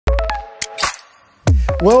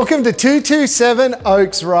Welcome to 227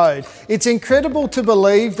 Oaks Road. It's incredible to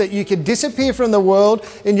believe that you can disappear from the world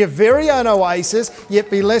in your very own oasis,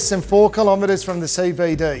 yet be less than 4 kilometres from the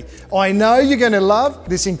CBD. I know you're going to love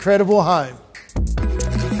this incredible home.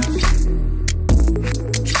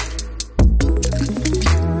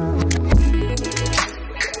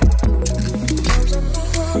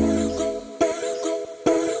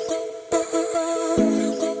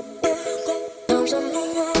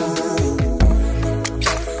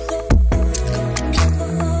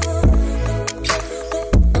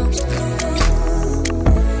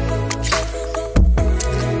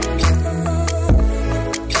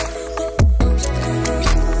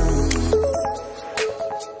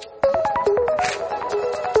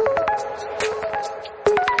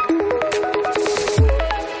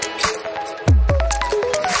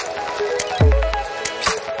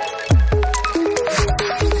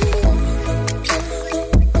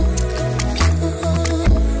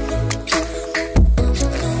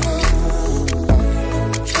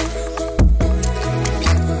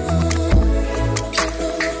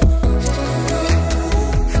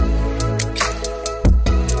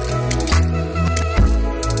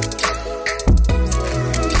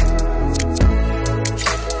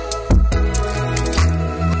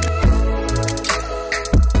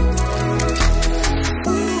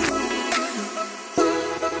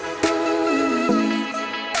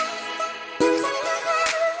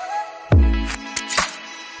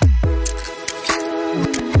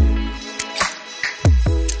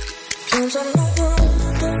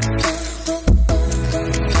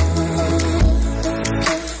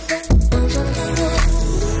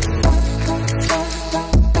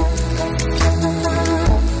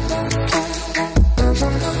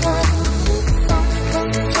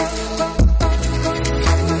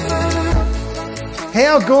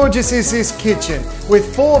 How gorgeous is this kitchen?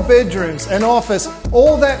 With 4 bedrooms, an office,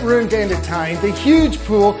 all that room to entertain, the huge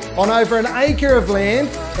pool on over an acre of land,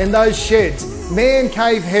 and those sheds. Man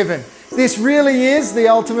cave heaven. This really is the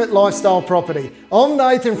ultimate lifestyle property. I'm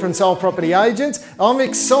Nathan from Soul Property Agents. I'm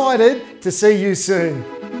excited to see you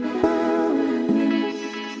soon.